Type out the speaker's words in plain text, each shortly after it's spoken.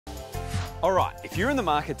All right, if you're in the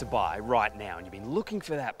market to buy right now and you've been looking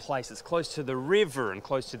for that place that's close to the river and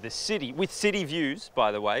close to the city, with city views,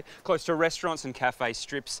 by the way, close to restaurants and cafe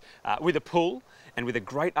strips, with a pool and with a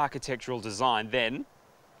great architectural design, then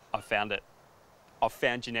I've found it. I've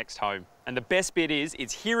found your next home. And the best bit is,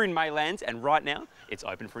 it's here in Maylands and right now, it's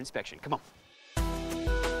open for inspection. Come on.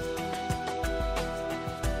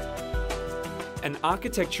 An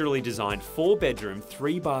architecturally designed 4-bedroom,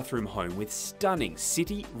 3-bathroom home with stunning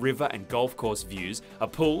city, river and golf course views, a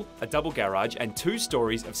pool, a double garage and 2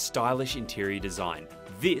 stories of stylish interior design.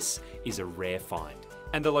 This is a rare find.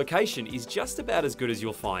 And the location is just about as good as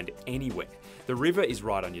you'll find anywhere. The river is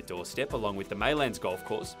right on your doorstep, along with the Maylands Golf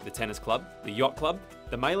Course, the tennis club, the yacht club,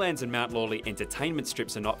 the Maylands and Mount Lawley entertainment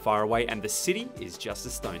strips are not far away, and the city is just a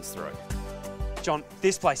stone's throw. John,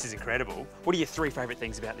 this place is incredible. What are your 3 favourite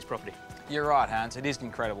things about this property? You're right, Hans, it is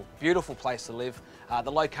incredible. Beautiful place to live.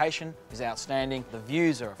 The location is outstanding. The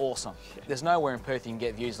views are awesome. There's nowhere in Perth you can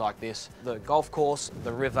get views like this. The golf course,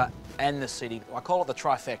 the river and the city. I call it the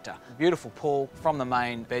trifecta. Beautiful pool from the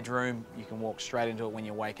main bedroom. You can walk straight into it when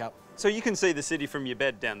you wake up. So you can see the city from your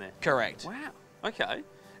bed down there? Correct. Wow, okay.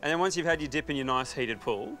 And then once you've had your dip in your nice heated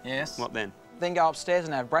pool, yes, what then? Then go upstairs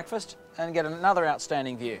and have breakfast and get another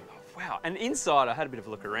outstanding view. Wow, and inside I had a bit of a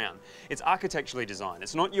look around. It's architecturally designed.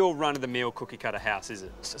 It's not your run-of-the-mill cookie-cutter house, is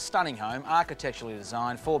it? It's a stunning home, architecturally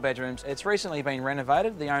designed, 4 bedrooms. It's recently been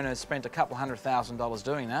renovated. The owner spent a couple $100,000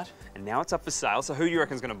 doing that. And now it's up for sale, so who do you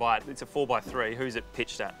reckon's going to buy it? It's a 4x3. Who's it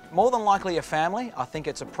pitched at? More than likely a family. I think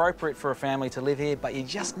it's appropriate for a family to live here, but you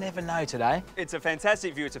just never know today. It's a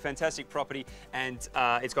fantastic view, it's a fantastic property, and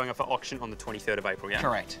it's going up for auction on the 23rd of April, yeah?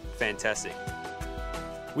 Correct. Fantastic.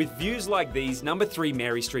 With views like these, number 3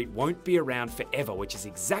 Mary Street won't be around forever, which is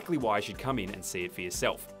exactly why you should come in and see it for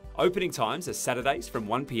yourself. Opening times are Saturdays from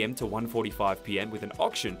 1 PM to 1:45 PM with an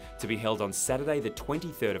auction to be held on Saturday the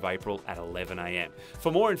 23rd of April at 11 AM. For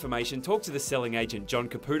more information, talk to the selling agent John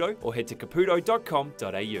Caputo or head to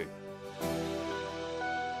caputo.com.au.